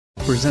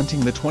presenting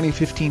the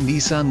 2015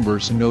 Nissan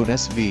Versa Note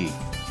SV.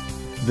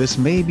 This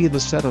may be the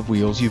set of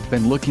wheels you've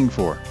been looking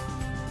for.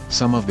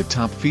 Some of the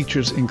top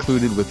features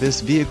included with this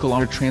vehicle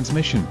are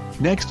transmission,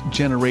 next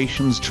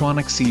generation's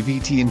Xtronic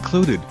CVT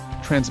included,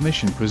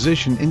 transmission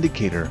position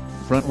indicator,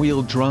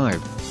 front-wheel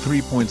drive,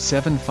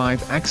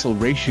 3.75 axle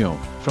ratio,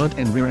 front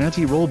and rear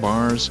anti-roll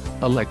bars,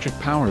 electric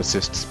power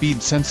assist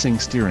speed sensing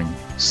steering,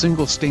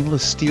 single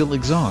stainless steel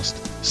exhaust,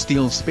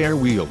 steel spare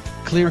wheel,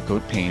 clear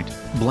coat paint,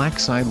 black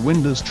side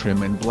windows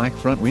trim and black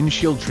front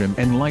windshield trim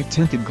and light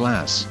tinted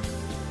glass.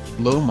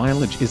 Low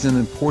mileage is an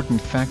important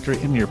factor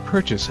in your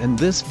purchase, and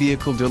this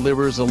vehicle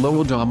delivers a low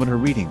odometer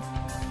reading.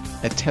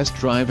 A test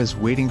drive is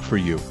waiting for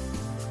you.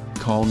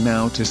 Call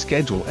now to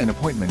schedule an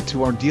appointment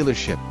to our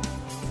dealership.